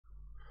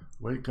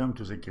Welcome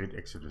to the Great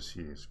Exodus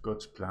series,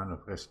 God's plan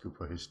of rescue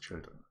for His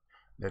children.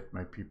 Let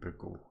my people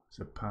go,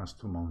 the path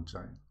to Mount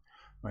Zion.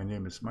 My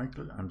name is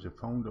Michael, I'm the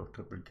founder of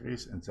Triple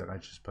Grace and the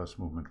Righteous Path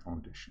Movement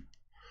Foundation.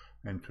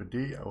 And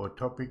today our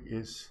topic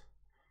is,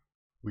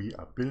 we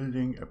are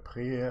building a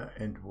prayer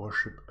and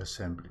worship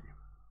assembly.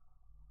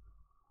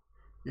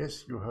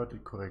 Yes, you heard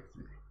it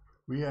correctly.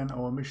 We are in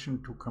our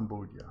mission to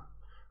Cambodia.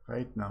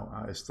 Right now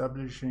are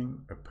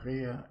establishing a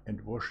prayer and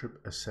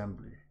worship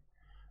assembly.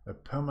 A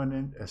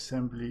permanent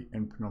assembly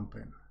in Phnom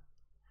Penh.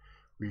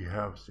 We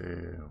have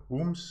the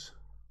rooms,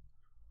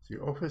 the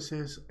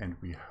offices, and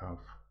we have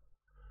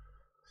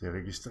the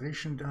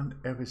registration done.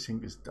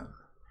 Everything is done.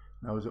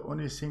 Now the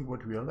only thing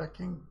what we are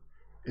lacking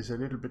is a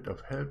little bit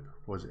of help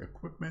for the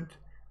equipment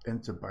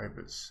and the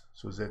Bibles,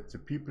 so that the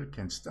people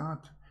can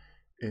start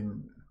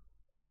in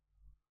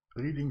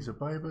reading the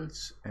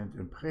Bibles and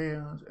in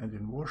prayers and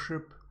in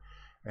worship.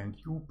 And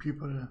you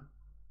people,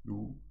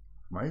 you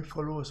my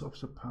followers of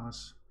the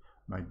path,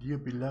 my dear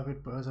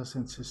beloved brothers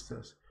and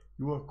sisters,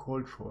 you are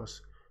called for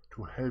us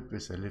to help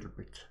with a little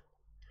bit.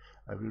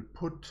 I will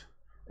put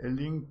a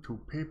link to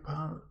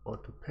PayPal or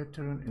to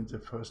Patreon in the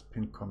first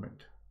pinned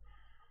comment.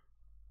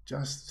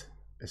 Just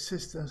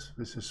assist us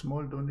with a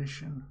small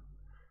donation.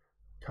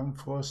 Come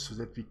forth so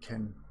that we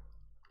can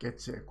get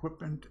the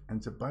equipment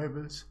and the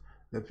Bibles,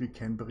 that we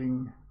can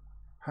bring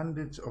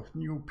hundreds of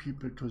new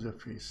people to the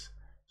faith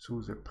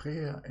through the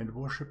prayer and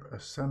worship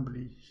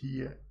assembly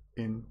here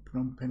in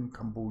Phnom Penh,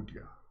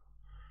 Cambodia.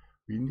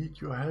 We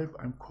need your help.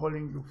 I'm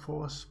calling you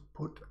forth.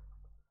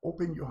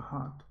 Open your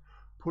heart.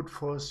 Put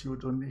forth your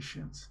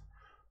donations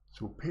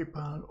through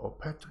PayPal or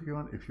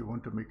Patreon. If you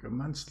want to make a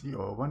monthly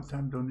or a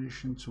one-time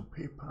donation through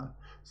PayPal,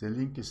 the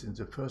link is in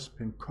the first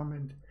pinned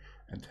comment,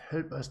 and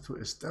help us to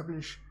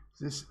establish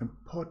this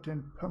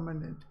important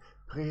permanent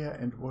prayer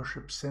and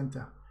worship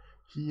center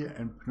here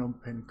in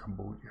Phnom Penh,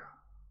 Cambodia.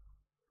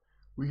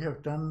 We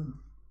have done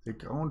the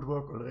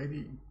groundwork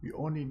already. We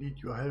only need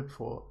your help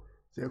for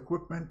the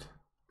equipment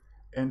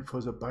and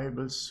for the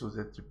Bibles, so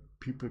that the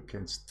people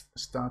can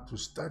start to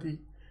study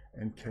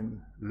and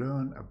can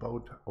learn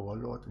about our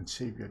Lord and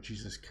Savior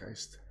Jesus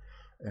Christ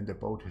and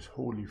about His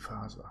Holy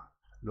Father,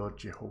 Lord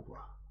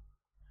Jehovah.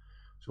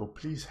 So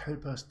please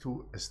help us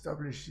to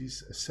establish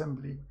this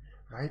assembly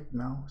right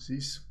now,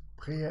 this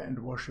prayer and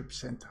worship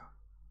center.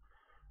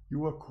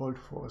 You are called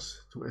for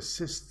us to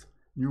assist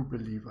new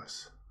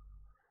believers.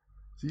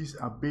 These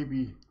are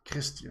baby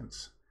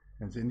Christians,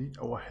 and they need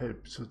our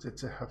help so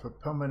that they have a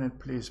permanent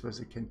place where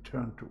they can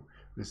turn to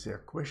with their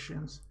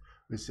questions,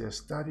 with their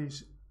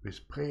studies,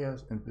 with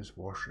prayers, and with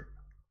worship.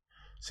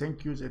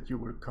 Thank you that you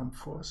will come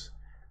forth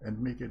and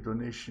make a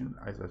donation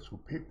either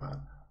through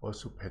PayPal or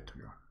through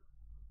Patreon.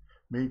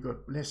 May God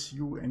bless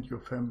you and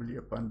your family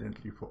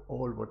abundantly for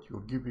all what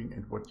you're giving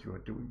and what you are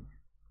doing.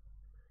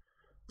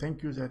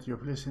 Thank you that you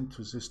have listened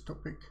to this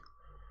topic,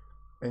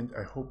 and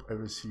I hope I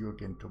will see you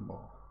again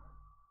tomorrow.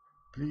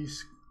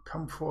 Please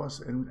come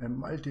forth in a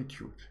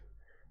multitude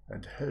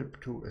and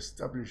help to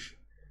establish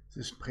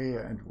this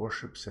prayer and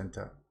worship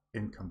center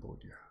in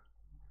Cambodia.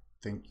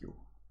 Thank you.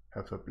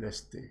 Have a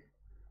blessed day.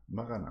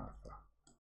 Maranatha.